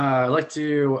I'd like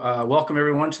to welcome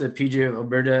everyone to the PGA of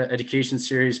Alberta Education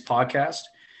Series podcast.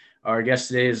 Our guest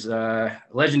today is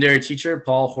legendary teacher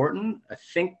Paul Horton, I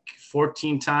think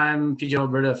 14-time PGA of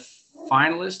Alberta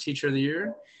finalist, Teacher of the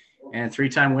Year, and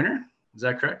 3-time winner. Is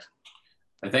that correct?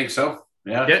 I think so.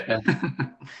 Yeah.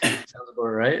 Sounds about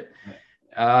right.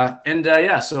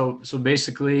 So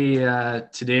basically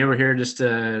today we're here just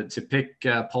to pick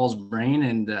Paul's brain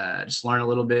and just learn a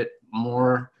little bit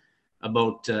more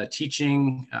about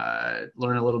teaching,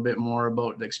 learn a little bit more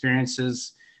about the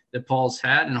experiences that Paul's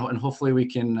had, and hopefully we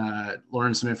can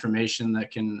learn some information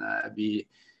that can be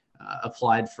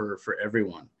applied for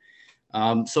everyone.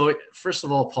 So first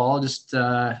of all, Paul, just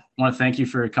want to thank you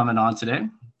for coming on today.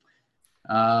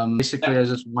 Basically, I was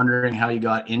just wondering how you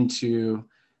got into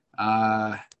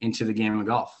the game of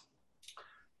golf.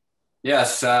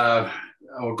 Yes.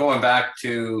 Going back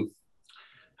to,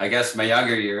 I guess, my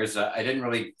younger years, I didn't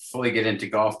really fully get into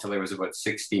golf till I was about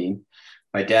 16.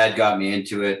 My dad got me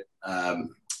into it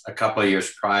a couple of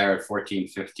years prior at 14,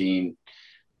 15,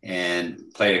 and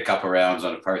played a couple rounds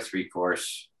on a par 3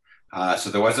 course. So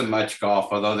there wasn't much golf,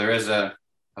 although there is a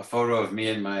photo of me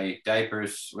in my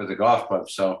diapers with a golf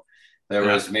club. So there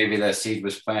was, maybe that seed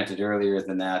was planted earlier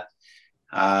than that.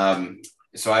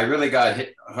 So I really got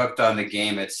hooked on the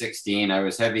game at 16. I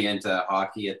was heavy into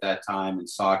hockey at that time and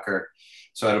soccer.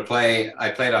 So I played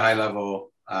a high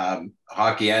level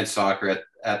hockey and soccer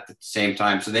at the same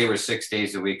time. So they were 6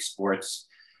 days a week sports.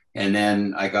 And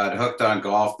then I got hooked on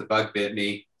golf. The bug bit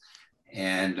me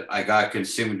and I got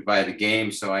consumed by the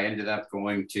game. So I ended up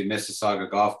going to Mississauga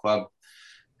Golf Club.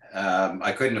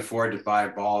 I couldn't afford to buy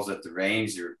balls at the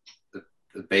range or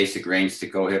the basic range to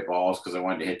go hit balls because I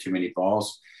wanted to hit too many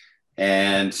balls.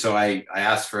 And so I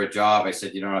asked for a job. I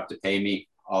said, you don't have to pay me.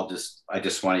 I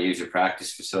just want to use your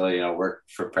practice facility, work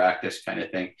for practice kind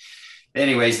of thing.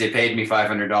 Anyways, they paid me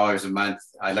 $500 a month.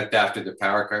 I looked after the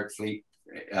power cart fleet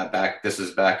this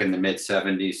was back in the mid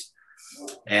 70s.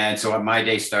 And so my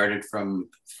day started from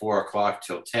 4 o'clock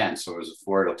till 10. So it was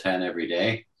 4 till 10 every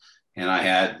day. And I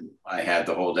had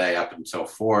the whole day up until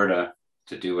 4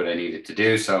 to do what I needed to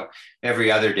do. So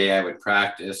every other day I would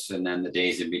practice, and then the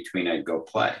days in between I'd go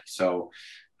play. So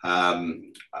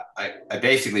I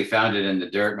basically found it in the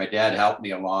dirt. My dad helped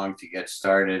me along to get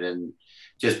started and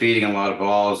just beating a lot of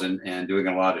balls and doing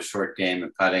a lot of short game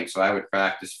and putting. So I would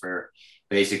practice for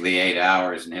basically 8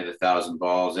 hours and hit 1,000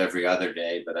 balls every other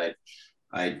day. But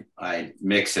I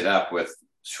mix it up with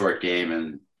short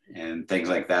game and things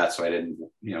like that. So I didn't,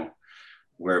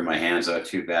 wear my hands out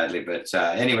too badly. But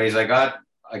anyways, I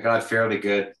got fairly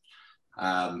good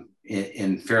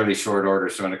in fairly short order.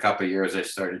 So in a couple of years, I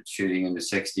started shooting in the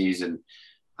 60s, and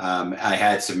I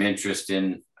had some interest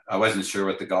I wasn't sure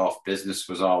what the golf business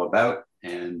was all about.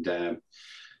 And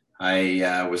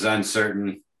I was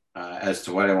uncertain as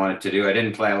to what I wanted to do. I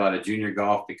didn't play a lot of junior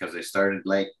golf because I started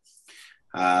late.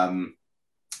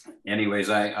 Anyways,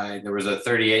 there was a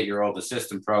 38-year-old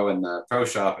assistant pro in the pro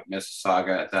shop at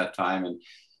Mississauga at that time. And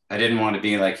I didn't want to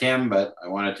be like him, but I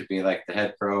wanted to be like the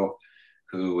head pro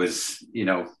who was,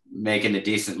 making a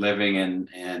decent living and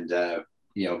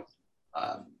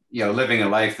living a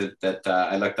life that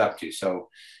I looked up to. So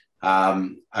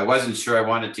I wasn't sure I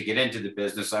wanted to get into the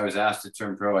business. I was asked to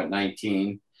turn pro at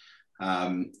 19.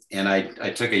 And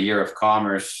I took a year of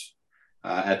commerce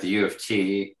at the U of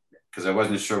T because I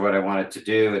wasn't sure what I wanted to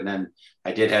do. And then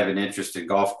I did have an interest in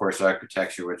golf course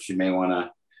architecture, which you may want to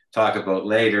talk about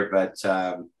later. But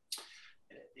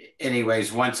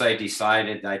anyways, once I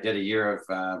decided, I did a year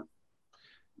of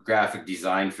graphic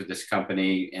design for this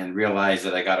company and realized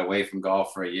that I got away from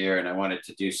golf for a year and I wanted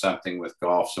to do something with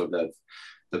golf. So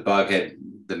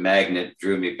the magnet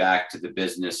drew me back to the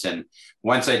business. And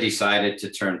once I decided to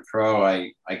turn pro,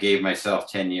 I gave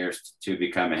myself 10 years to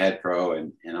become a head pro.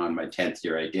 And on my 10th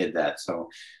year, I did that. So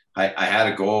I had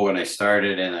a goal when I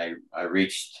started, and I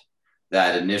reached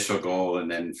that initial goal. And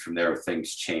then from there,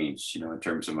 things changed, in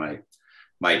terms of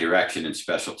my direction and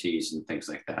specialties and things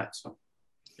like that. So.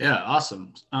 Yeah.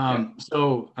 Awesome.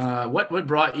 So what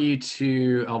brought you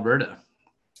to Alberta?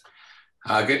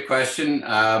 Good question.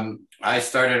 I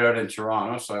started out in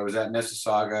Toronto, so I was at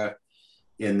Mississauga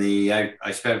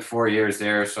I spent 4 years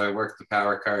there. So I worked the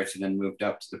power carts and then moved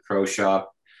up to the pro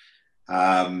shop.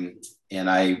 And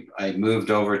I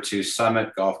moved over to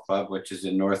Summit Golf Club, which is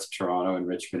in North Toronto in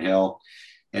Richmond Hill,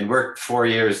 and worked 4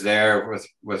 years there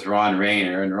with Ron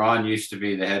Rayner. And Ron used to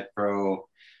be the head pro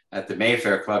at the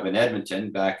Mayfair Club in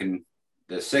Edmonton back in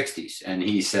the 60s. And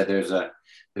he said, there's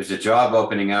a job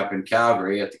opening up in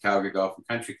Calgary at the Calgary Golf and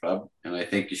Country Club, and I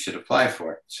think you should apply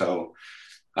for it. So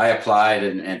I applied,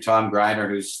 and Tom Greiner,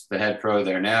 who's the head pro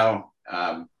there now,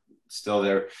 still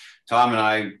there. Tom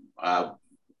and I,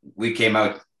 we came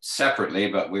out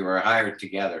separately, but we were hired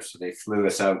together. So they flew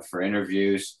us out for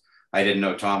interviews. I didn't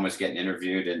know Tom was getting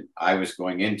interviewed, and I was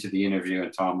going into the interview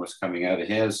and Tom was coming out of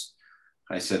his.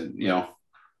 I said,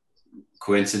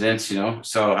 coincidence,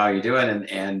 so how you doing?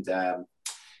 And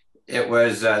it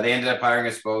was, they ended up hiring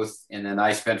us both. And then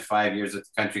I spent 5 years at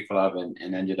the country club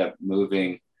and ended up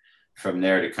moving from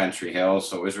there to Country Hills.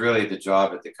 So it was really the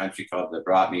job at the country club that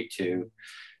brought me to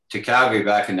Calgary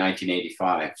back in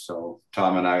 1985. So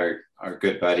Tom and I are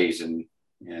good buddies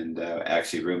and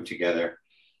actually roomed together.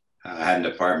 Had an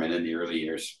apartment in the early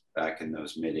years back in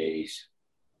those mid 80s.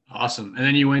 Awesome. And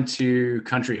then you went to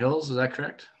Country Hills, is that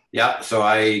correct? Yeah. So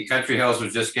Country Hills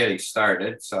was just getting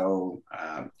started. So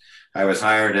I was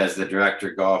hired as the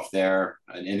director of golf there,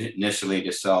 and initially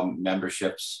to sell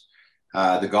memberships.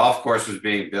 The golf course was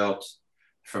being built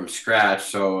from scratch.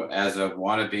 So as a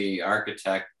wannabe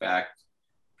architect back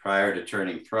prior to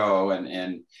turning pro,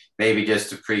 and maybe just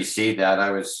to precede that,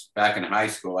 I was back in high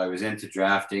school, I was into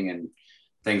drafting and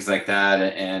things like that.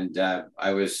 And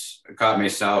I caught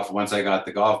myself, once I got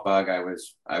the golf bug,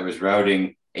 I was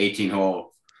routing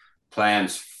 18-hole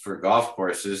plans for golf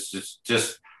courses,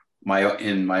 just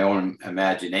in my own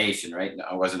imagination, right?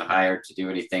 I wasn't hired to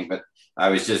do anything, but I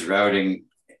was just routing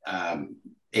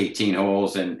 18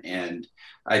 holes, and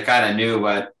I kind of knew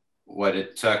what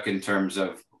it took in terms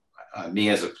of me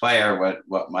as a player,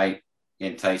 what might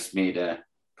entice me to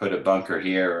put a bunker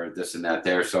here or this and that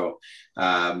there. So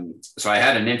I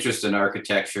had an interest in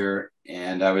architecture,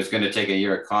 and I was going to take a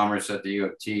year of commerce at the U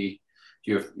of T,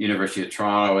 University of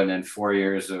Toronto, and then 4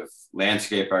 years of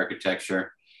landscape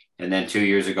architecture, and then 2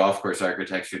 years of golf course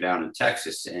architecture down in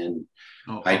Texas. And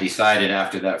I decided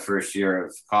after that first year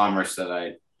of commerce that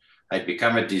I'd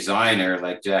become a designer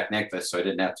like Jack Nicklaus, so I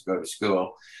didn't have to go to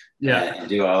school and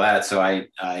do all that. So I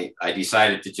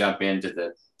decided to jump into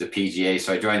the PGA.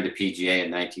 So I joined the PGA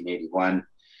in 1981.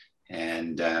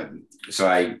 And so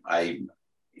I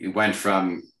went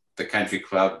from the country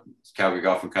club, Calgary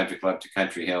Golf and Country Club, to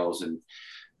Country Hills. And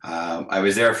I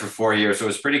was there for 4 years. So it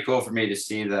was pretty cool for me to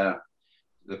see the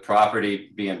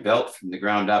property being built from the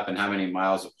ground up and how many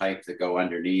miles of pipe that go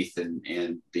underneath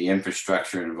and the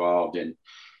infrastructure involved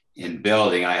in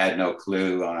building. I had no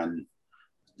clue on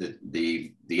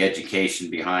the education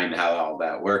behind how all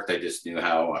that worked. I just knew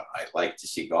how I liked to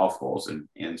see golf holes.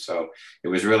 And so it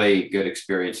was really a good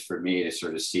experience for me to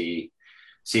sort of see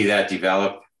that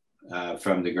develop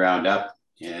from the ground up.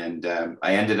 And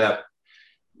I ended up,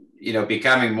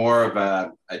 becoming more of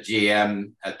a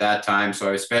GM at that time. So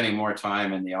I was spending more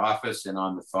time in the office and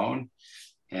on the phone,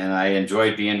 and I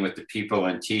enjoyed being with the people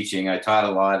and teaching. I taught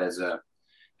a lot as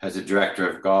a director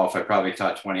of golf. I probably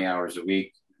taught 20 hours a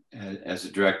week as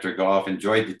a director of golf,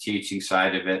 enjoyed the teaching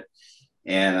side of it.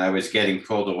 And I was getting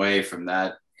pulled away from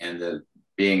that and the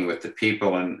being with the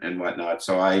people and whatnot.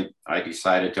 So I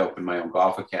decided to open my own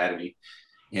golf academy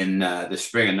in the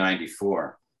spring of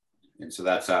 94. And so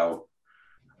that's how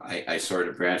I sort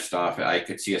of branched off. I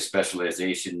could see a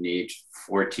specialization need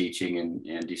for teaching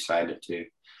and decided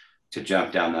to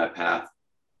jump down that path.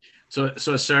 So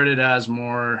it started as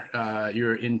more, you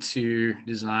were into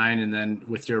design, and then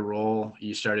with your role,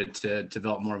 you started to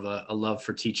develop more of a love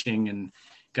for teaching, and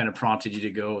kind of prompted you to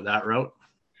go that route.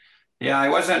 Yeah, I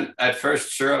wasn't at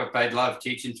first sure if I'd love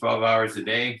teaching 12 hours a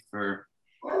day for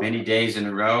many days in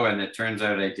a row. And it turns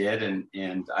out I did.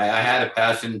 And I had a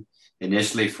passion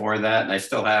initially for that. And I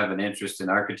still have an interest in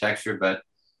architecture, but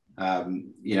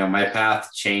my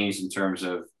path changed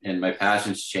and my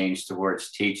passions changed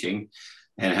towards teaching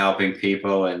and helping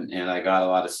people. And I got a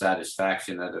lot of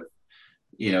satisfaction out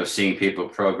of, seeing people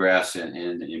progress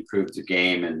and improve the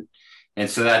game. And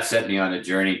so that set me on a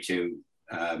journey to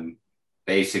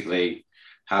basically,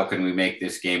 how can we make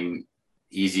this game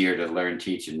easier to learn,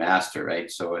 teach, and master,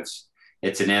 right? So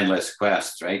it's an endless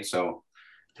quest, right? So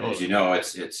as you know,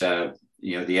 it's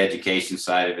the education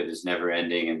side of it is never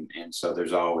ending. And so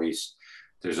there's always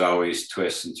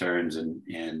twists and turns.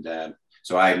 And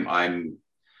so I'm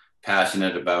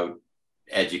passionate about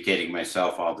educating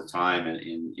myself all the time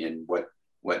in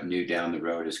what new down the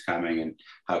road is coming and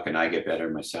how can I get better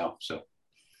myself. So.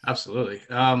 Absolutely.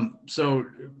 So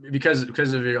because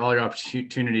of all your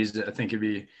opportunities, I think it'd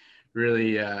be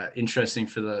really interesting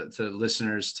for the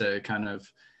listeners to kind of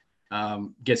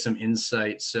get some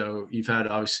insight. So you've had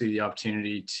obviously the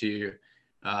opportunity to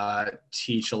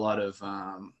teach a lot of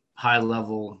high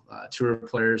level tour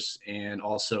players and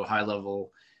also high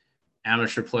level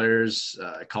amateur players,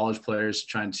 college players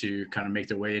trying to kind of make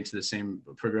their way into the same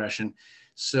progression.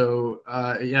 So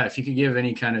yeah, if you could give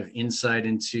any kind of insight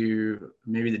into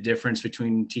maybe the difference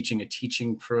between teaching a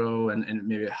teaching pro and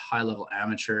maybe a high level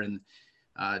amateur, and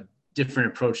different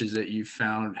approaches that you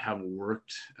found have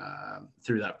worked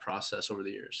through that process over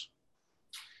the years.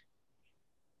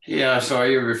 Yeah. So are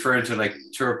you referring to like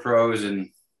tour pros and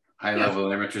high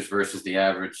level amateurs versus the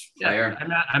average player?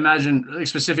 Yeah, I imagine, like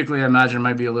specifically, I imagine it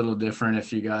might be a little different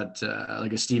if you got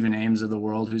like a Stephen Ames of the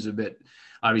world, who's a bit,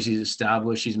 obviously he's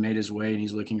established, he's made his way and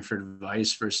he's looking for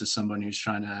advice, versus someone who's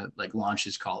trying to like launch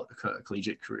his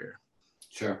collegiate career.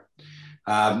 Sure.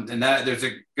 And that there's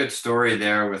a good story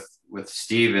there with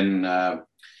Stephen.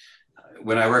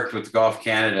 When I worked with Golf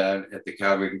Canada at the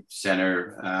Calgary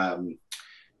Center,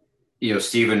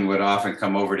 Stephen would often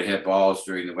come over to hit balls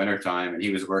during the wintertime, and he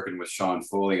was working with Sean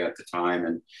Foley at the time.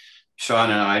 And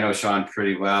Sean and I know Sean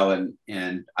pretty well,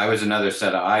 and I was another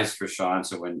set of eyes for Sean.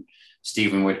 So when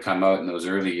Stephen would come out in those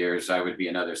early years, I would be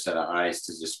another set of eyes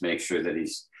to just make sure that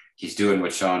he's doing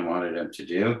what Sean wanted him to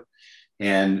do.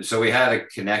 And so we had a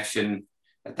connection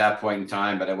at that point in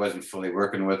time, but I wasn't fully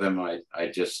working with him. I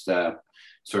just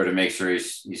sort of make sure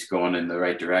he's going in the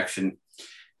right direction.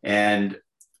 And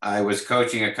I was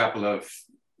coaching a couple of,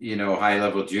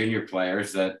 high-level junior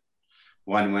players that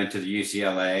one went to the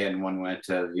UCLA and one went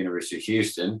to the University of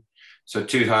Houston. So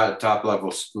two top-level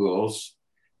schools.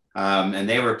 And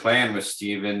they were playing with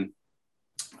Stephen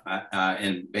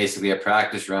in basically a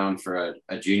practice round for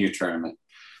a junior tournament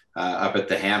up at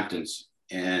the Hamptons.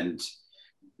 And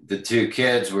the two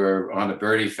kids were on a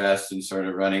birdie fest and sort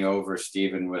of running over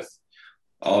Stephen with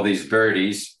all these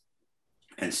birdies.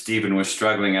 And Stephen was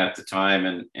struggling at the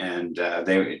time,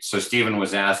 so Stephen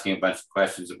was asking a bunch of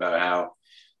questions about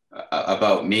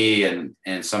me and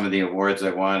some of the awards I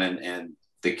won, and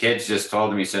the kids just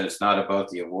told him, he said, it's not about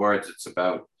the awards, it's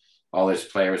about all his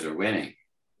players are winning,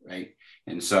 right?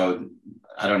 And so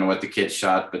I don't know what the kids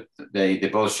shot, but they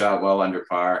both shot well under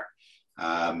par,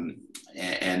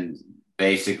 and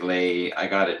basically I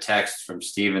got a text from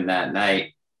Stephen that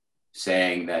night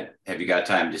saying that, have you got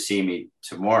time to see me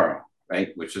tomorrow?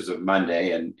 Right, which was a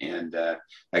Monday, and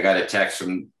I got a text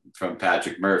from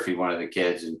Patrick Murphy, one of the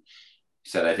kids, and he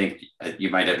said, I think you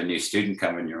might have a new student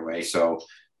coming your way. So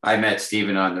I met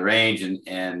Stephen on the range,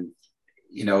 and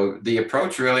the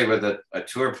approach really with a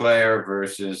tour player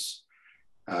versus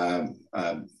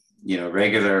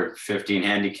regular 15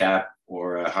 handicap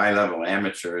or a high level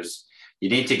amateurs, you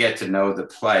need to get to know the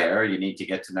player. You need to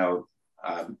get to know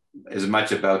as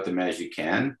much about them as you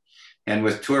can. And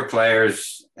with tour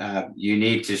players, you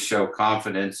need to show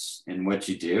confidence in what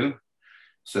you do.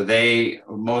 So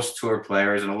most tour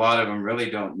players, and a lot of them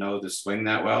really don't know the swing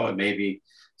that well. And maybe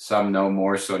some know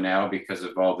more so now because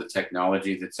of all the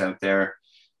technology that's out there.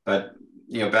 But,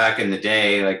 back in the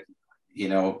day,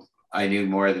 I knew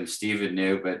more than Stephen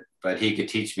knew, but he could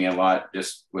teach me a lot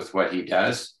just with what he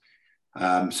does.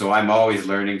 So I'm always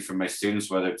learning from my students,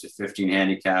 whether it's a 15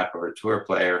 handicap or a tour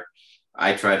player.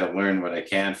 I try to learn what I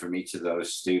can from each of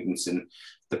those students, and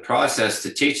the process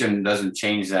to teach them doesn't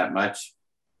change that much,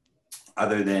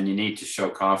 other than you need to show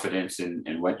confidence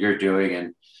in what you're doing,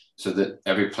 and so that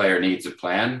every player needs a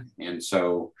plan. And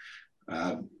so,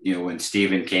 when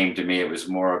Stephen came to me, it was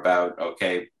more about,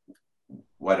 okay,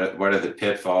 what are the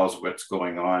pitfalls, what's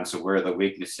going on, so where are the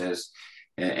weaknesses,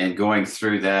 and going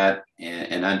through that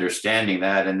and understanding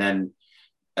that, and then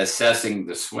assessing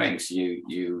the swings.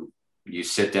 You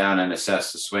sit down and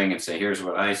assess the swing and say, here's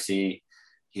what I see.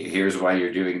 Here's why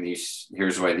you're doing these.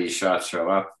 Here's why these shots show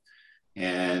up.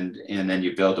 And then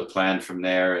you build a plan from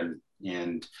there.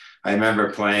 And I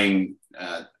remember playing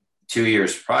 2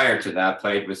 years prior to that,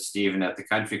 played with Stephen at the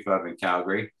country club in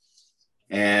Calgary.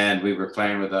 And we were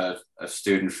playing with a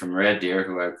student from Red Deer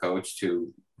who I coached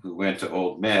who went to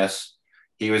Old Miss.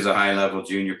 He was a high level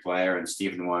junior player, and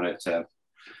Stephen wanted to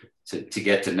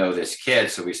get to know this kid.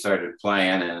 So we started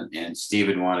playing, and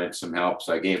Stephen wanted some help.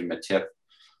 So I gave him a tip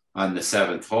on the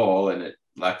 7th hole, and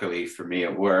luckily for me,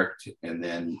 it worked. And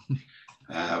then,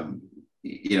 so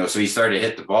he started to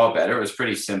hit the ball better. It was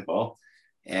pretty simple,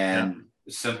 and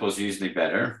simple is usually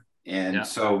better. And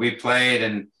so we played,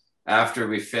 and after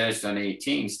we finished on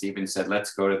 18, Stephen said,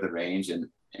 let's go to the range and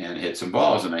hit some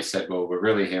balls. And I said, well, we're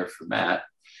really here for Matt.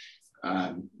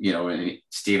 And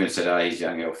Stephen said, oh, he's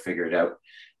young, he'll figure it out.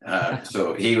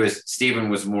 So Stephen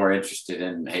was more interested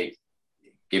in, hey,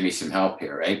 give me some help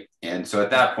here, right? And so at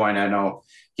that point, I know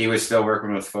he was still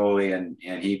working with Foley, and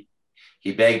he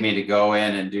begged me to go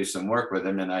in and do some work with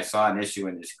him. And I saw an issue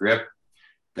in his grip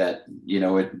that,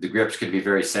 the grips could be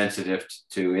very sensitive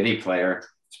to any player,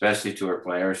 especially tour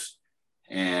players.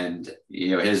 And,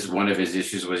 one of his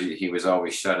issues was he was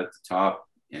always shut at the top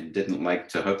and didn't like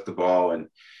to hook the ball. And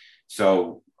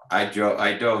So I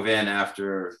dove in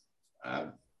after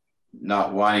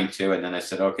not wanting to, and then I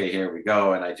said, okay, here we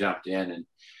go, and I jumped in, and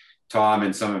Tom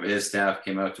and some of his staff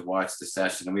came out to watch the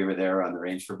session, and we were there on the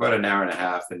range for about an hour and a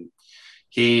half. And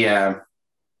he,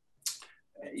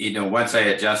 once I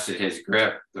adjusted his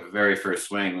grip, the very first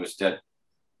swing was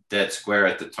dead square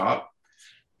at the top.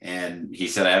 And he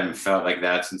said, I haven't felt like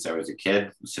that since I was a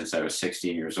kid, since I was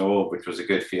 16 years old, which was a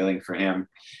good feeling for him.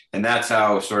 And that's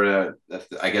how sort of,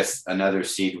 I guess, another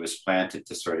seed was planted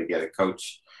to sort of get a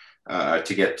coach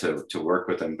to get to work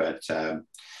with him. But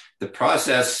the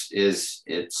process is,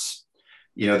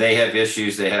 they have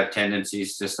issues, they have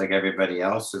tendencies just like everybody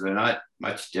else. So they're not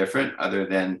much different other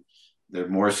than they're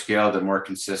more skilled and more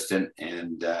consistent.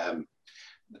 And,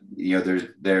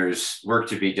 there's work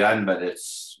to be done, but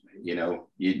it's,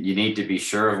 you need to be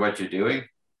sure of what you're doing.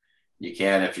 You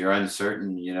can, if you're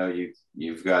uncertain,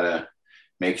 you've got to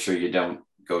make sure you don't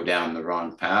go down the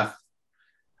wrong path,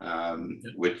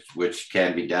 which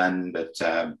can be done. But,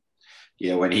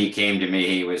 when he came to me,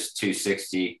 he was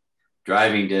 260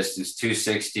 driving distance,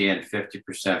 260 and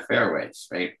 50% fairways,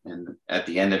 right? And at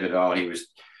the end of it all, he was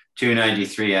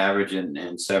 293 average and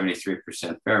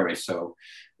 73% fairway. So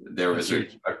there was a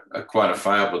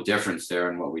quantifiable difference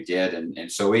there in what we did.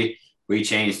 And so we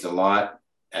changed a lot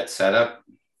at setup,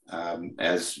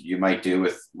 as you might do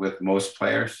with most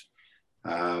players.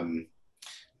 And,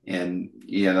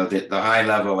 the high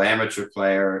level amateur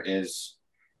player is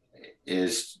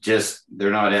just, they're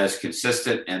not as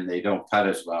consistent and they don't putt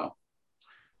as well.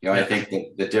 I think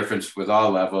that the difference with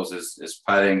all levels is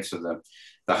putting. So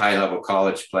the high level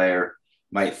college player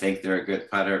might think they're a good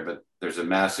putter, but there's a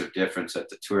massive difference at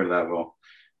the tour level,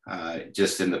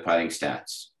 just in the putting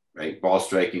stats, right? Ball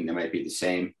striking, they might be the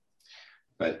same,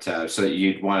 but so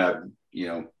you'd want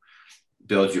to,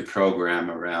 build your program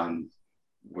around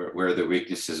where the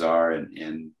weaknesses are,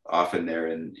 and often they're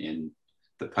in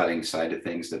the putting side of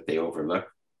things that they overlook.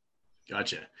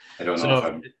 Gotcha. I don't know if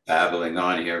I'm babbling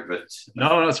on here, but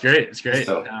no, it's great. It's great.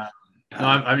 So,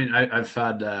 I've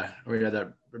had we had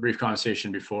that brief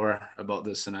conversation before about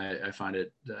this, and I find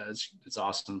it's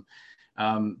awesome.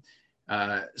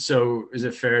 So is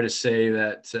it fair to say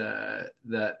that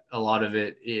that a lot of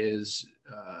it is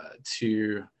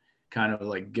to kind of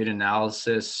like good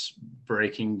analysis,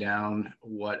 breaking down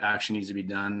what action needs to be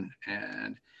done,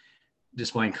 and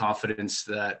displaying confidence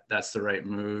that that's the right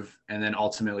move, and then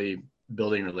ultimately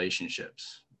building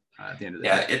relationships at the end of the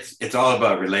day? Yeah, it's all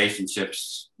about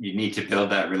relationships. You need to build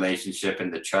that relationship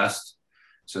and the trust.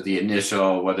 So the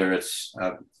initial, whether it's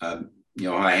a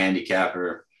high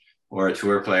handicapper or a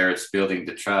tour player, it's building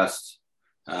the trust.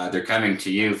 They're coming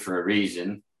to you for a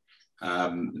reason.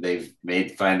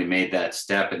 They've finally made that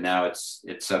step, and now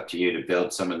it's up to you to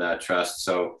build some of that trust.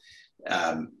 So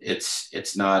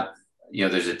it's not,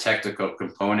 there's a technical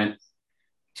component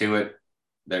to it.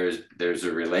 There's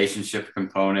a relationship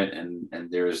component,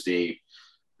 and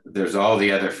there's all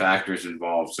the other factors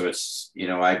involved. So it's,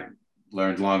 I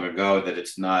learned long ago that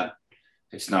it's not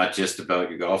just about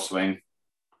your golf swing.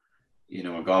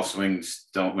 Golf swings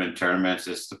don't win tournaments.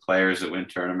 It's the players that win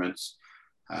tournaments.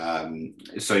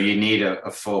 So you need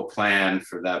a full plan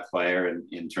for that player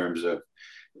in terms of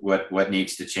what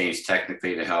needs to change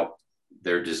technically to help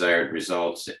their desired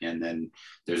results. And then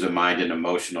there's a mind and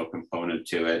emotional component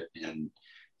to it.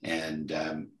 And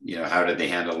how do they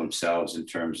handle themselves in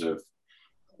terms of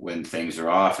when things are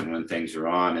off and when things are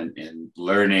on, and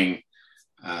learning,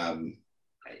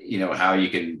 how you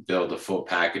can build a full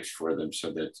package for them,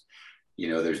 so that,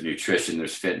 there's nutrition,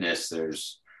 there's fitness,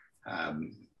 there's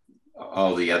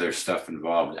all the other stuff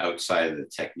involved outside of the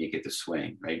technique of the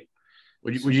swing, right?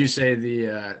 Would you say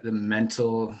the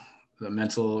mental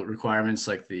requirements,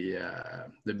 like the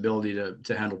ability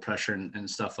to handle pressure and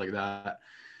stuff like that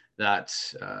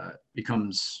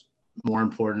becomes more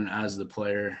important as the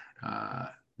player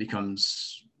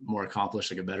becomes more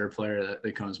accomplished, like a better player, that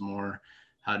becomes more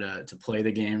how to play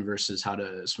the game versus how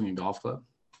to swing a golf club?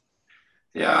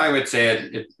 Yeah, I would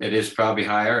say it is probably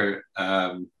higher.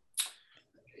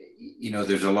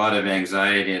 There's a lot of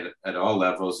anxiety at all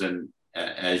levels, and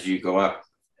as you go up,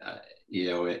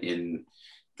 in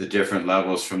the different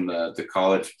levels from the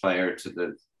college player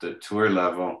to the tour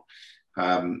level,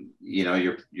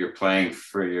 you're playing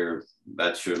for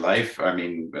that's your life. I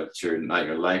mean, that's not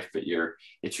your life, but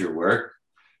it's your work.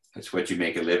 It's what you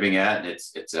make a living at. And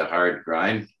it's a hard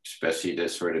grind, especially to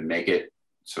sort of make it.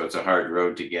 So it's a hard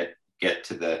road to get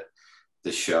to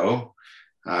the show.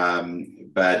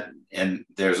 And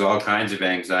there's all kinds of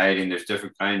anxiety, and there's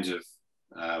different kinds of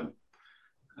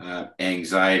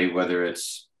anxiety, whether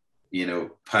it's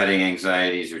putting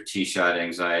anxieties or tee shot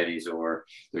anxieties, or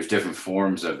there's different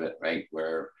forms of it, right?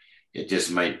 Where it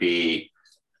just might be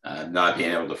not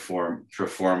being able to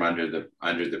perform under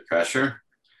the pressure,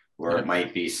 or it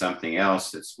might be something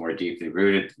else that's more deeply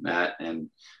rooted than that. And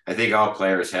I think all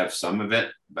players have some of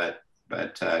it, but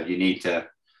you need to,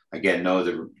 again, know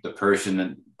the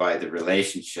person by the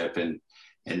relationship, and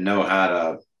know how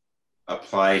to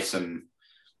apply some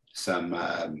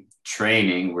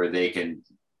training where they can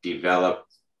develop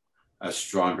a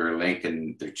stronger link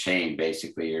in their chain.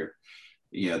 Basically,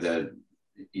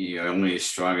 you're only as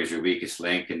strong as your weakest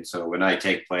link. And so when I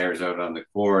take players out on the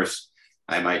course,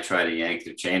 I might try to yank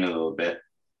their chain a little bit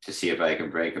to see if I can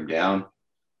break them down.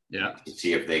 Yeah. To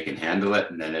see if they can handle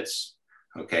it. And then it's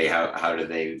okay, how do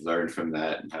they learn from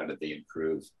that, and how do they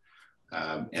improve?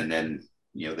 And then,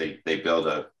 they build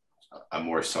a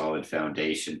more solid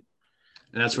foundation.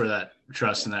 And that's where that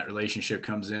trust and that relationship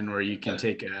comes in, where you can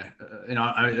take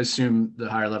I assume the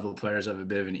higher level players have a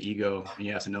bit of an ego, and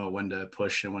you have to know when to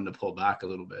push and when to pull back a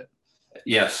little bit.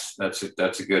 Yes, that's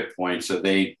a good point. So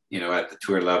they, at the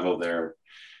tour level, there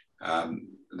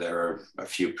are a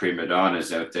few prima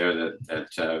donnas out there that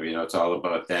it's all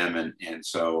about them. And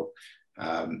so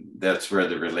that's where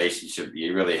the relationship,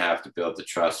 you really have to build the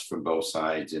trust from both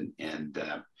sides. And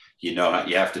you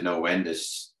have to know when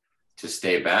to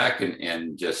stay back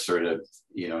and just sort of,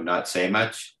 not say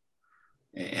much.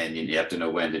 And you have to know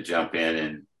when to jump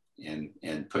in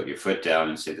and put your foot down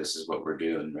and say, this is what we're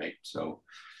doing. Right. So,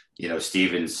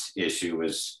 Steven's issue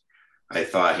was, I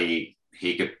thought he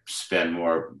could spend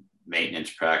more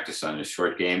maintenance practice on his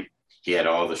short game. He had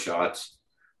all the shots,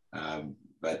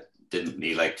 but didn't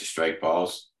he like to strike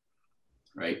balls,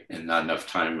 right? And not enough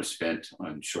time was spent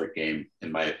on short game,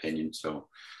 in my opinion. So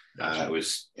it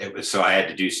was so I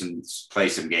had to play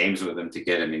some games with him to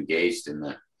get him engaged in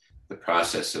the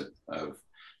process of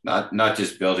not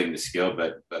just building the skill,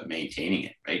 but maintaining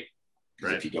it, right?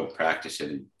 Because if you don't practice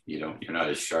it, you're not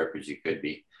as sharp as you could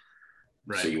be.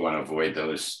 Right. So you want to avoid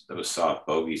those soft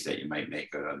bogeys that you might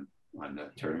make on the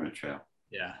tournament trail.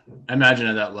 Yeah, I imagine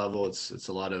at that level, it's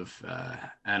a lot of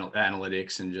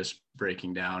analytics and just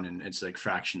breaking down, and it's like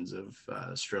fractions of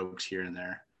strokes here and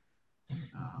there.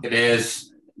 It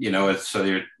is, it's so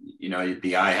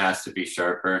the eye has to be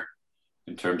sharper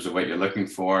in terms of what you're looking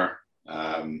for,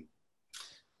 and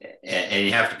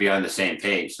you have to be on the same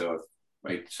page. So,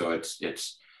 right, so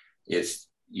it's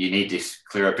you need to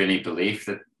clear up any belief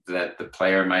that the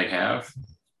player might have.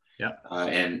 Yeah,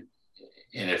 and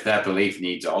if that belief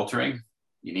needs altering,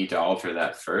 you need to alter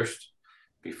that first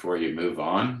before you move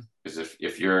on. Because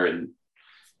if you're in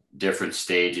different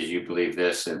stages, you believe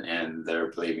this and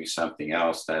they're believing something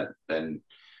else, then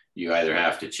you either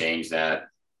have to change that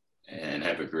and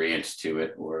have agreements to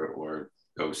it, or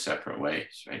go separate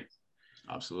ways, right?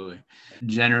 Absolutely.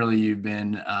 Generally, you've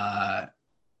been kind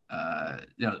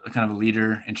of a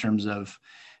leader in terms of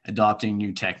adopting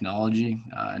new technology,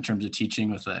 in terms of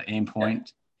teaching with the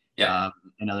Aimpoint. Yeah.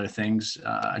 And other things.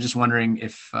 I'm just wondering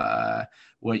if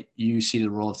what you see the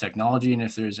role of technology, and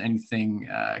if there's anything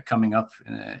coming up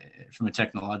from a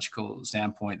technological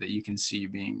standpoint that you can see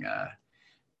being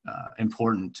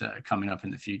important coming up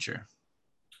in the future.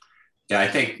 Yeah, I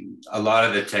think a lot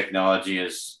of the technology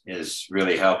is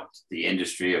really helped the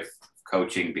industry of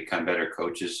coaching become better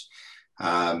coaches.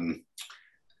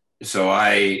 So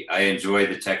I enjoy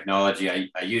the technology.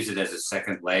 I use it as a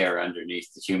second layer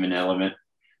underneath the human element.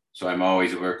 So I'm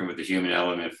always working with the human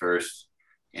element first,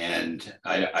 and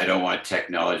I don't want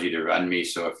technology to run me.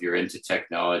 So if you're into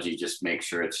technology, just make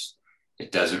sure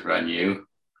it doesn't run you.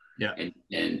 Yeah.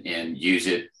 And use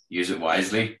it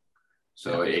wisely.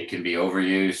 So it can be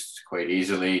overused quite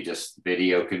easily. Just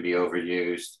video can be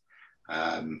overused.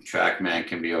 TrackMan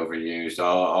can be overused.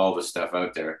 All the stuff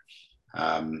out there.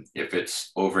 If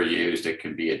it's overused, it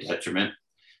can be a detriment.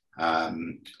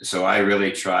 So I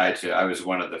really I was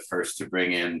one of the first to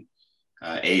bring in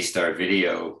A-Star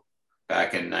Video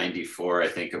back in '94, I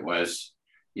think it was.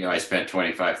 I spent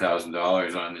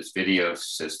 $25,000 on this video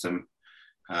system,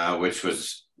 which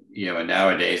was,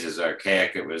 nowadays is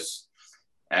archaic. It was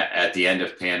at the end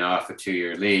of paying off a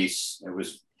 2-year lease, it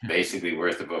was basically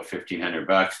worth about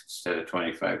 $1,500 instead of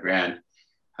 25 grand,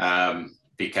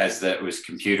 because that was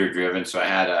computer driven. So I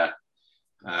had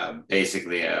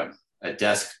basically a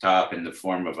desktop in the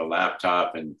form of a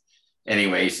laptop. And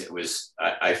anyways,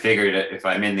 I figured if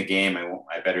I'm in the game,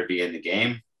 I better be in the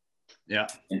game. Yeah.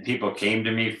 And people came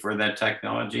to me for that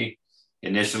technology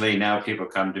initially. Now people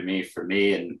come to me for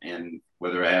me and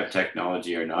whether I have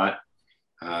technology or not.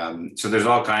 So there's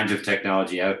all kinds of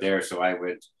technology out there. So I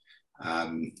would,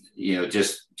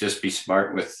 just be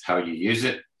smart with how you use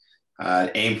it.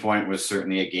 Aim point was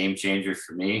certainly a game changer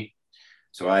for me.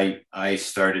 So I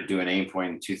started doing aim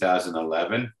point in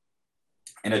 2011,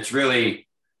 and it's really,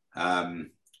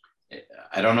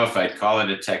 I don't know if I'd call it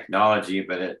a technology,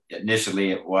 but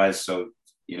initially it was. So,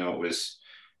 it was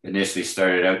initially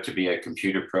started out to be a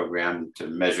computer program to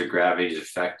measure gravity's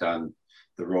effect on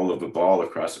the roll of a ball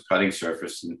across a putting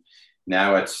surface. And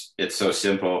now it's so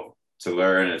simple to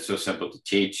learn. It's so simple to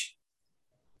teach,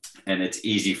 and it's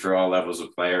easy for all levels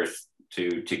of players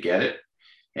to get it.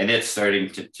 And it's starting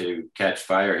to catch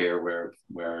fire here, where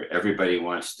everybody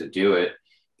wants to do it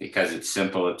because it's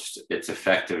simple, it's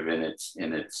effective, and it's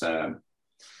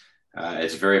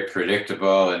very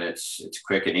predictable, and it's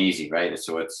quick and easy, right?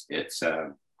 So it's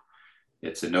a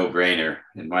no-brainer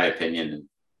in my opinion.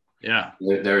 Yeah.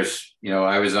 There's,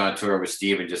 I was on tour with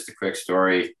Steven. Just a quick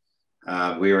story.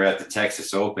 We were at the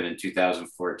Texas Open in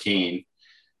 2014,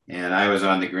 and I was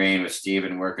on the green with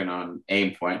Steven working on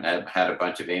aim point. I had a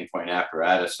bunch of aim point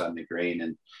apparatus on the green,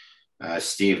 and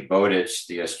Steve Bowditch,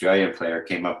 the Australian player,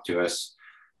 came up to us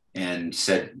and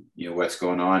said, what's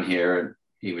going on here? And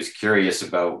he was curious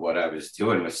about what I was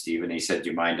doing with Steven. He said, do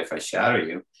you mind if I shadow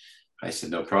you? I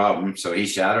said, no problem. So he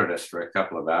shadowed us for a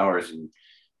couple of hours, and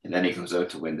then he goes out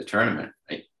to win the tournament.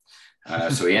 Right?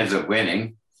 So he ends up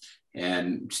winning,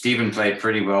 and Steven played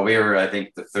pretty well. We were, I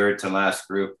think, the third to last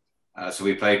group. So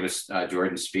we played with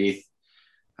Jordan Spieth,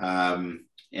 and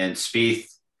Spieth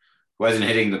wasn't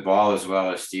hitting the ball as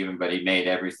well as Steven, but he made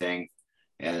everything.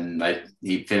 And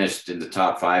he finished in the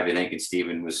top 5, I think, and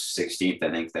Steven was 16th,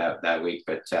 I think, that week.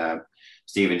 But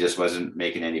Steven just wasn't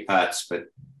making any putts, but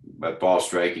ball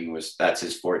striking that's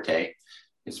his forte.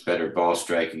 It's better ball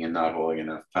striking and not holding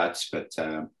enough putts. But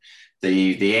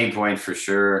the aim point for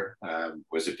sure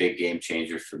was a big game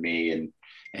changer for me,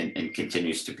 and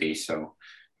continues to be. So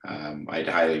I'd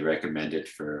highly recommend it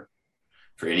for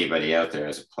anybody out there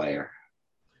as a player.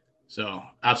 So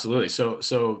absolutely. So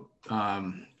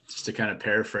just to kind of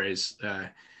paraphrase,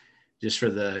 just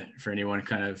for anyone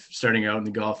kind of starting out in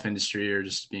the golf industry or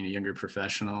just being a younger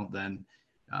professional, then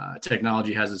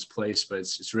technology has its place, but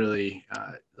it's really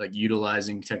like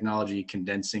utilizing technology,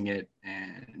 condensing it,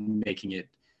 and making it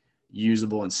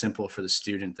usable and simple for the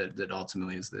student that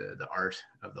ultimately is the art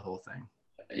of the whole thing.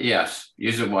 Yes,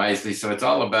 use it wisely. So it's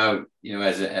all about,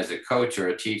 as a coach or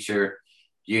a teacher,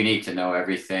 you need to know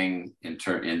everything in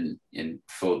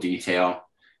full detail.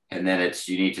 And then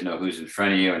you need to know who's in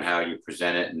front of you and how you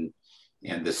present it.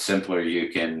 And the simpler you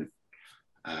can,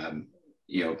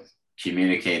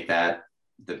 communicate that,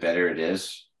 the better it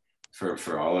is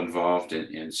for all involved.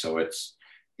 And so I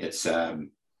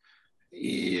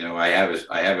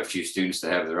have a few students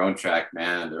that have their own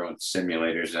TrackMan, their own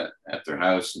simulators at their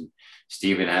house. And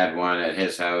Steven had one at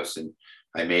his house, and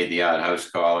I made the odd house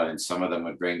call, and some of them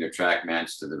would bring their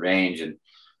TrackMans to the range. And,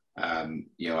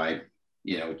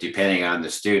 depending on the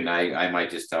student, I might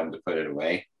just tell them to put it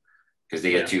away because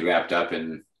they get too wrapped up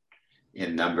in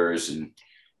numbers. And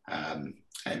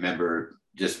I remember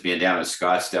just being down in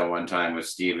Scottsdale one time with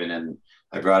Steven, and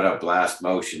I brought up Blast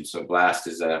Motion. So Blast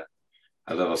is a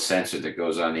little sensor that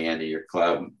goes on the end of your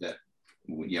club that,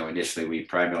 initially we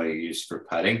primarily used for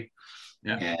putting.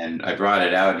 Yeah. And I brought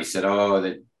it out, and he said, oh,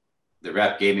 the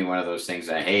rep gave me one of those things.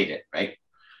 I hate it. Right.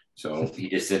 So he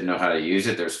just didn't know how to use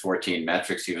it. There's 14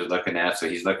 metrics he was looking at. So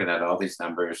he's looking at all these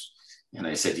numbers. And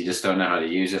I said, you just don't know how to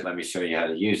use it. Let me show you how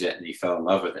to use it. And he fell in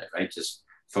love with it, right? Just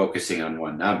focusing on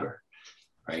one number,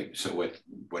 right? So what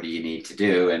do you need to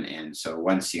do? And so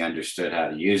once he understood how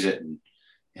to use it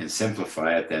and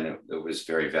simplify it, then it was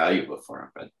very valuable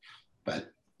for him.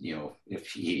 But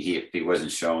if he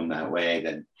wasn't shown that way,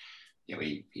 then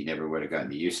he never would have gotten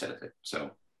the use out of it. So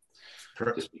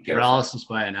paralysis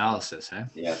by analysis, huh?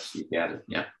 Yes, you got it.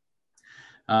 Yeah.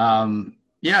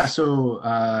 So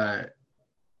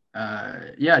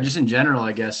just in general,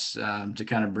 I guess, to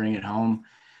kind of bring it home.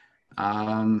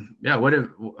 What if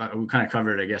we kind of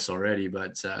covered it, I guess, already,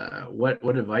 but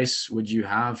what advice would you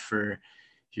have for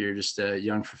if you're just a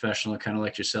young professional, kind of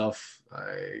like yourself,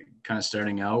 kind of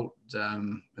starting out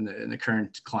in the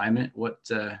current climate?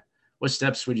 What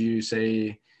steps would you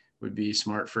say would be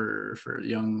smart for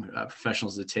young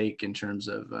professionals to take in terms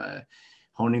of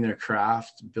honing their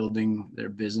craft, building their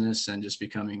business, and just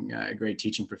becoming great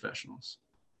teaching professionals?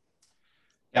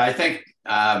 Yeah, I think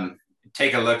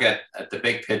take a look at the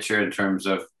big picture in terms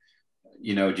of,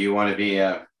 do you want to be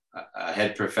a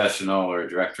head professional or a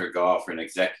director of golf or an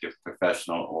executive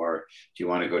professional, or do you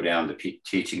want to go down the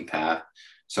teaching path?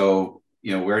 So,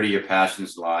 where do your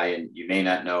passions lie? And you may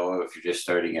not know if you're just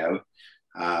starting out,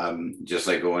 just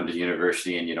like going to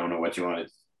university and you don't know what you want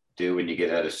to do when you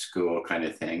get out of school kind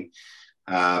of thing.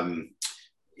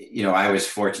 I was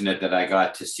fortunate that I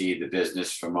got to see the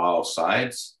business from all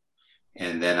sides.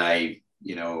 And then I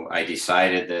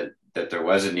decided that there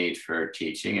was a need for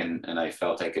teaching, and I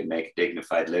felt I could make a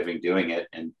dignified living doing it.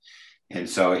 And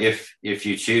so if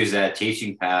you choose that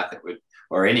teaching path,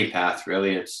 or any path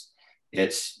really,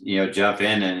 it's jump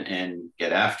in and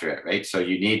get after it, right? So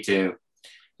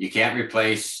you can't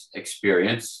replace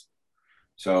experience.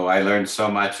 So I learned so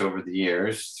much over the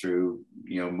years through,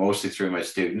 mostly through my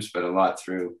students, but a lot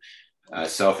through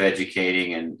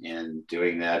self-educating and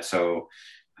doing that. So,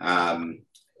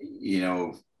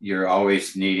 you're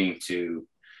always needing to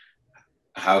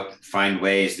find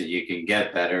ways that you can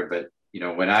get better. But,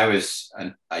 when I was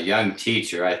a young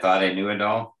teacher, I thought I knew it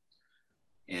all.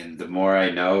 And the more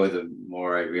I know, the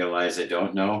more I realize I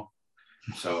don't know.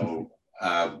 So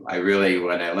I really,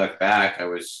 when I look back, I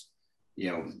was,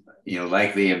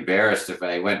 likely embarrassed. If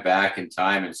I went back in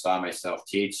time and saw myself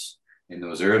teach in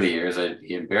those early years, I'd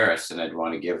be embarrassed, and I'd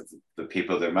want to give the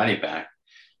people their money back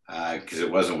because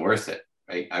it wasn't worth it.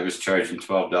 Right? I was charging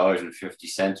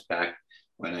 $12.50 back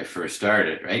when I first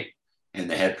started, right? And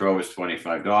the head pro was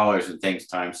 $25, and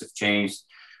times have changed.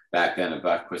 Back then, a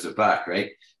buck was a buck,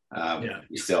 right?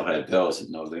 You still had bills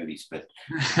and no loonies, but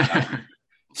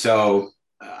so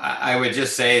I would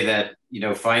just say that,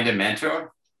 find a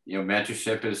mentor.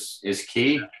 Mentorship is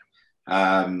key.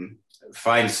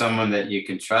 Find someone that you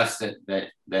can trust,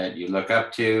 that you look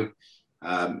up to.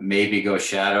 Maybe go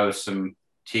shadow some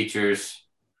teachers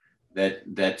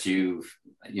that you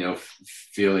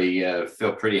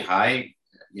feel pretty high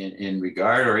in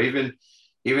regard, or even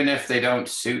if they don't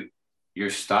suit your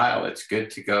style, it's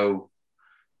good to go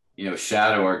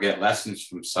shadow or get lessons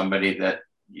from somebody that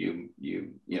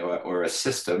or a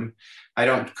system. I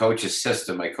don't coach a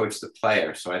system, I coach the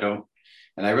player. So I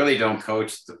really don't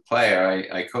coach the player.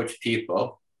 I coach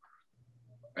people,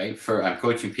 right? I'm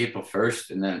coaching people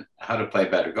first, and then how to play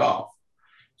better golf.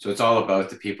 So it's all about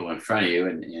the people in front of you.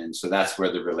 And so that's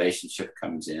where the relationship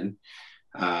comes in.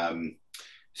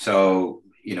 So,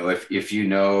 if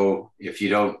you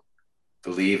don't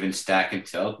believe in stack and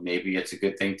tilt, maybe it's a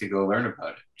good thing to go learn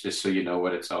about it, just so you know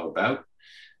what it's all about.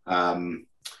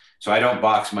 So I don't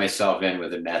box myself in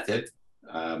with a method.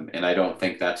 And I don't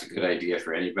think that's a good idea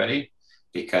for anybody,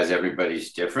 because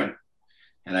everybody's different.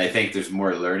 And I think there's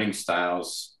more learning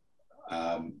styles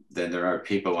than there are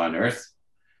people on earth.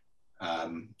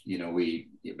 We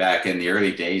back in the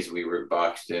early days, we were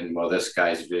boxed in, well, this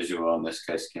guy's visual and this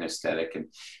guy's kinesthetic. And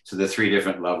so the three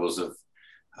different levels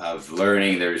of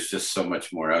learning, there's just so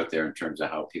much more out there in terms of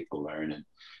how people learn.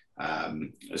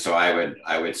 And so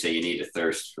I would say you need a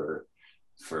thirst for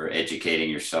educating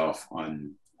yourself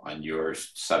on your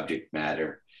subject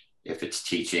matter, if it's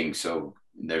teaching. So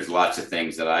there's lots of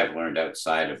things that I've learned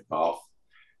outside of golf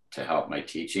to help my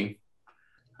teaching.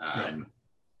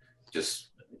 Just,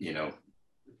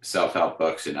 self-help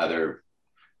books and other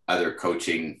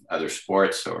coaching, other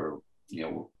sports, or,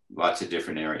 lots of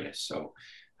different areas. So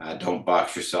don't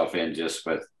box yourself in just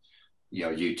with,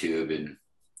 YouTube and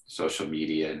social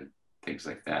media and things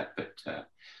like that. But,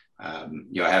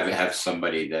 have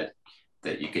somebody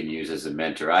that you can use as a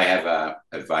mentor. I have a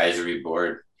advisory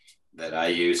board that I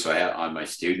use. So I have, on my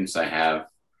students, I have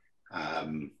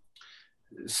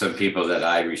some people that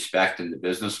I respect in the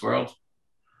business world.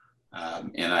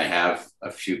 And I have a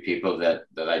few people that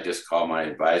I just call my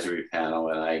advisory panel,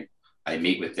 and I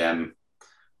meet with them,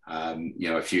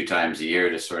 a few times a year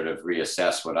to sort of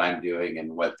reassess what I'm doing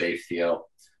and what they feel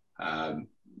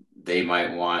they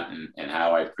might want, and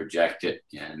how I project it,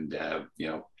 and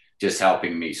just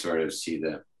helping me sort of see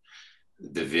the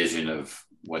vision of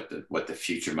what the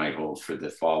future might hold for the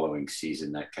following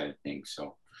season, that kind of thing.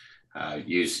 So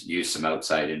use some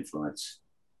outside influence.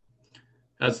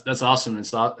 That's awesome.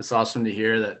 It's awesome to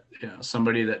hear that,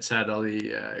 somebody that's had all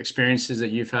the experiences that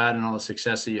you've had and all the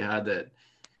success that you had, that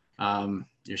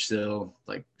you're still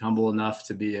like humble enough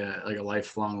to be a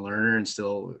lifelong learner and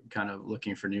still kind of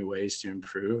looking for new ways to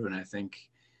improve. And I think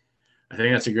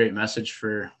that's a great message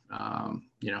for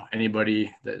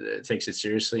anybody that takes it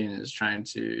seriously and is trying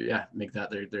to make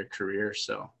that their career.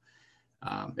 So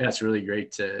it's really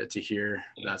great to hear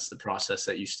that's the process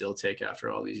that you still take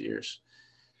after all these years.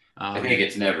 I think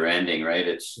it's never ending, right?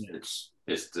 It's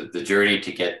the journey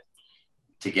to get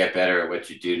better at what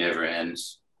you do never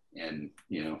ends. And,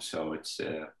 so it's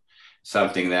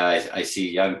something that I see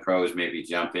young pros maybe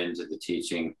jump into the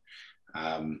teaching.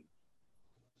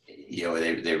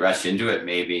 They rush into it.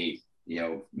 Maybe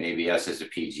us as a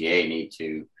PGA need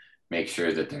to make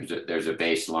sure that there's a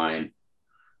baseline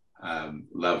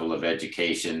level of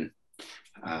education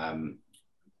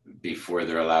before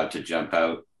they're allowed to jump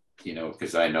out,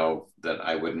 because I know that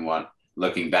I wouldn't want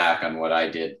looking back on what I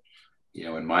did,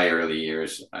 in my early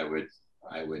years, I would,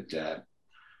 like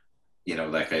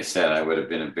I said, I would have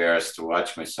been embarrassed to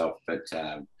watch myself, but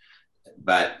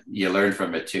you learn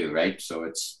from it too, right? So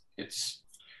it's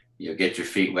get your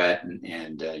feet wet,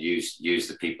 and use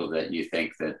the people that you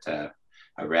think that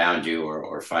around you,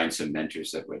 or find some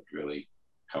mentors that would really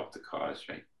help the cause,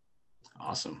 right?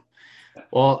 Awesome.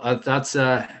 Well, that's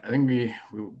I think we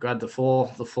got the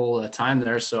full time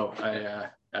there. So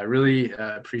I really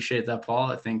appreciate that,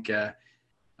 Paul. I think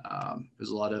there's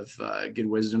a lot of good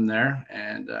wisdom there,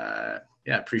 and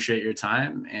yeah, appreciate your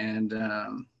time, and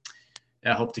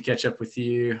yeah, hope to catch up with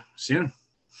you soon.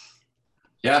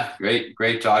 Yeah,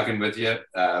 great talking with you.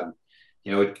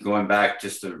 Going back,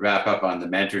 just to wrap up on the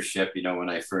mentorship, when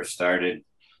I first started,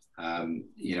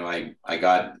 I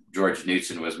got George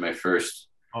Knudson was my first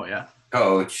Oh yeah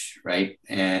coach, right?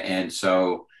 And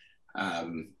so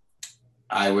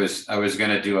I was going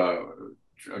to do a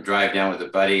drive down with a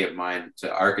buddy of mine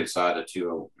to Arkansas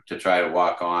to try to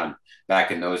walk on.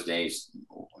 Back in those days,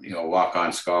 walk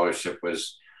on scholarship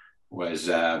was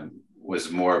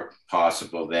more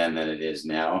possible then than it is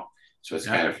now. So it's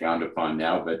kind of frowned upon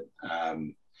now. But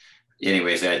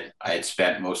anyways, I had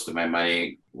spent most of my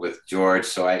money with George.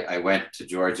 So I went to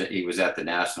George. He was at the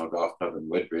National Golf Club in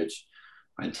Woodbridge,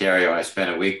 Ontario. I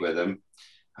spent a week with him.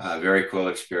 Very cool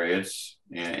experience.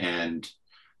 And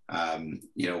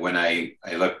when I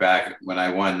look back, when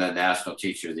I won the National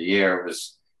Teacher of the Year,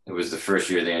 it was the first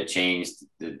year they had changed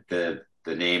the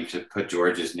name to put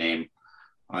George's name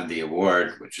on the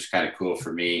award, which was kind of cool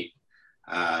for me.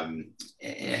 And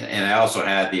I also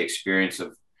had the experience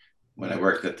of when I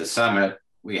worked at the Summit,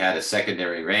 we had a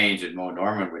secondary range, and Mo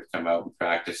Norman would come out and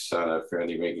practice on a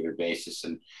fairly regular basis.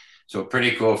 And so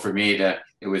pretty cool for me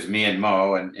it was me and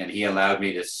Mo, and he allowed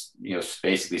me to,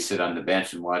 basically sit on the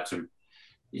bench and watch him,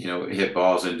 hit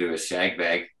balls into a shag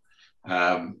bag,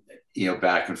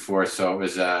 back and forth. So it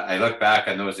was, I look back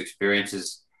on those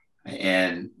experiences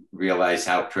and realize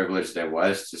how privileged I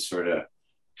was to sort of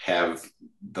have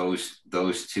those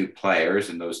two players,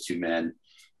 and those two men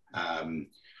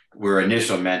were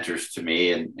initial mentors to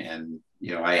me. And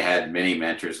I had many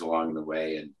mentors along the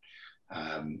way.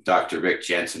 And Dr. Rick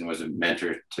Jensen was a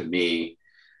mentor to me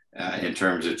in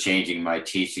terms of changing my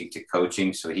teaching to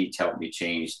coaching. So he helped me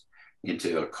change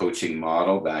into a coaching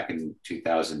model back in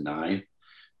 2009.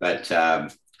 But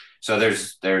so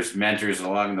there's mentors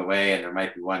along the way, and there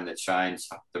might be one that shines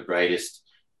the brightest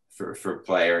for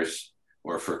players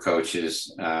or for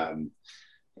coaches. And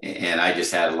I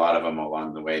just had a lot of them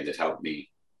along the way that helped me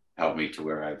to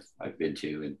where I've been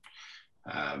to,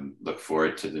 and look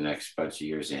forward to the next bunch of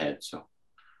years ahead. So.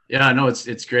 Yeah, no,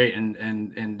 it's great.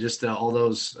 And just all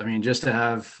those, I mean, just to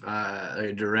have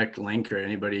a direct link, or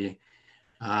anybody,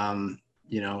 to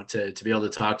be able to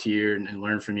talk to you and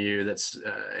learn from you,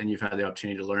 and you've had the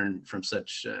opportunity to learn from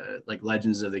such like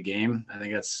legends of the game. I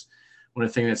think that's one of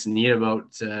the things that's neat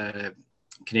about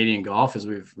Canadian golf is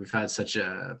we've had such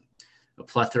a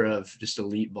plethora of just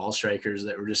elite ball strikers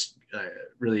that were just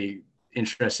really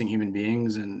interesting human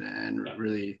beings, and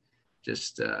really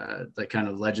just like kind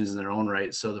of legends in their own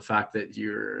right. So the fact that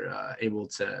you're able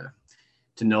to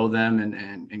know them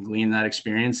and glean that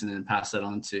experience and then pass that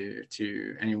on to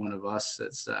any one of us,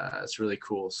 it's really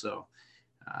cool. So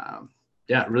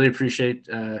yeah, really appreciate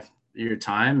your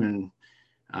time,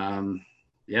 and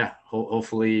yeah,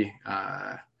 hopefully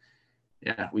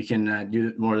yeah, we can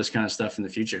do more of this kind of stuff in the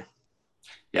future.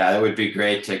 Yeah, that would be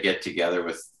great to get together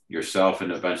with yourself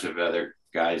and a bunch of other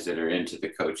guys that are into the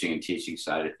coaching and teaching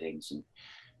side of things,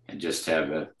 and just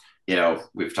have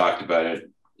we've talked about it,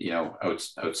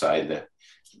 outside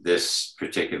this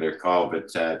particular call, but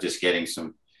just getting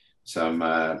some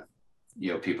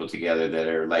people together that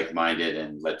are like-minded,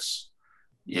 and let's,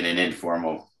 in an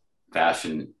informal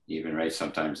fashion even, right?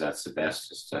 Sometimes that's the best,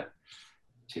 just to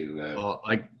well,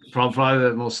 like probably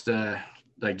the most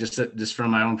like just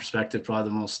from my own perspective, probably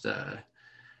the most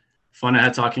fun I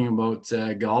had talking about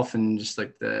golf, and just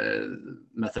like the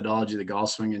methodology, the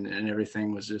golf swing, and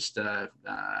everything was just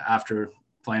after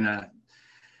playing a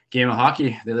game of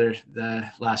hockey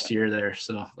the last year there.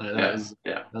 So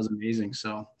that was amazing.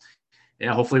 So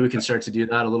yeah, hopefully we can start to do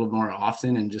that a little more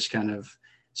often, and just kind of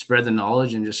spread the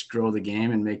knowledge and just grow the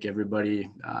game and make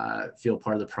everybody feel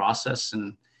part of the process,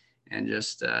 and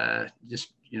just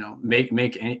make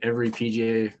every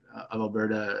PGA of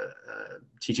Alberta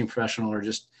teaching professional, or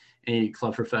just any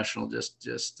club professional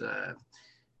just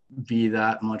be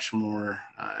that much more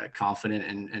confident,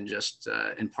 and just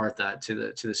impart that to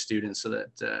the students, so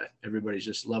that everybody's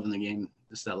just loving the game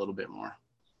just that little bit more.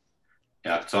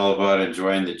 Yeah, it's all about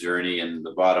enjoying the journey, and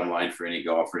the bottom line for any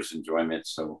golfer is enjoyment.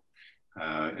 So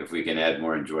if we can add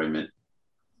more enjoyment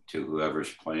to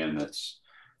whoever's playing, that's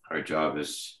our job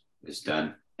is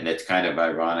done. And it's kind of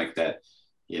ironic that,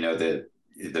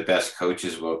 the best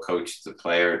coaches will coach the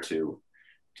player to,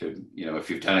 if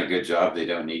you've done a good job, they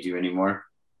don't need you anymore.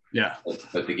 Yeah.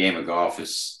 But the game of golf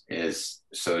is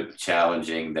so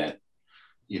challenging that,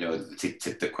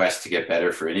 the quest to get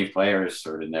better for any player is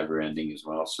sort of never ending as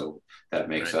well. So that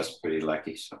makes us pretty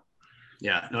lucky. So.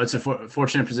 Yeah, no, it's a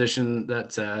fortunate position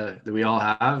that we all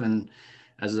have, and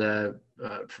as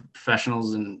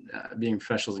professionals and being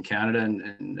professionals in Canada,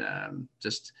 and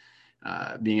just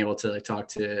being able to talk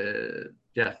to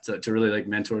really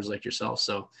mentors like yourself.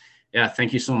 So yeah,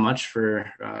 thank you so much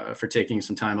for taking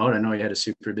some time out. I know you had a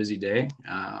super busy day,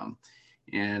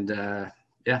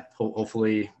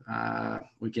 hopefully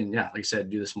we can, like I said,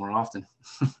 do this more often.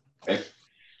 Okay.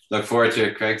 Look forward to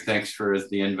it, Craig. Thanks for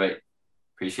the invite.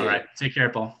 Appreciate it. All right. Take care,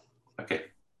 Paul. Okay.